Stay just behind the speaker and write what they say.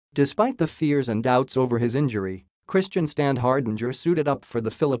Despite the fears and doubts over his injury, Christian Standhardinger suited up for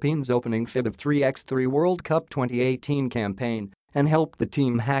the Philippines' opening FIBA 3x3 World Cup 2018 campaign and helped the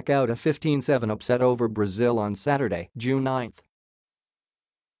team hack out a 15-7 upset over Brazil on Saturday, June 9.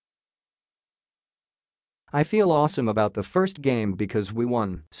 "I feel awesome about the first game because we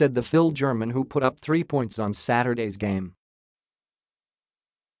won," said the Fil-German, who put up 3 points on Saturday's game.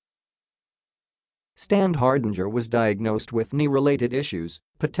 Standhardinger was diagnosed with knee-related issues,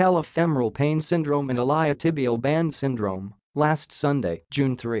 patellofemoral pain syndrome and iliotibial band syndrome, last Sunday,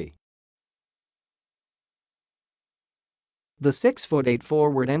 June 3. The 6'8"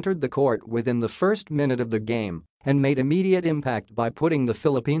 forward entered the court within the first minute of the game and made immediate impact by putting the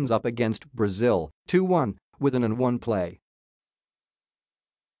Philippines up against Brazil 2-1 with an and-one play.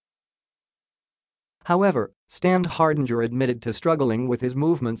 However, Standhardinger admitted to struggling with his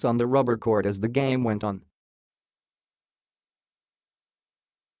movements on the rubber court as the game went on.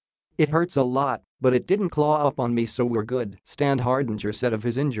 "It hurts a lot, but it didn't claw up on me, so we're good," Standhardinger said of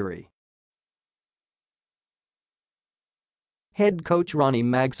his injury. Head coach Ronnie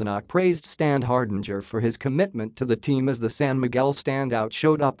Magsanak praised Standhardinger for his commitment to the team as the San Miguel standout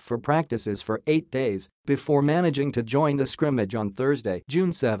showed up for practices for 8 days before managing to join the scrimmage on Thursday,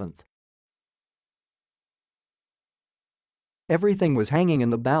 June 7. "Everything was hanging in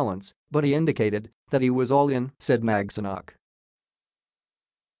the balance, but he indicated that he was all in," said Magsanak.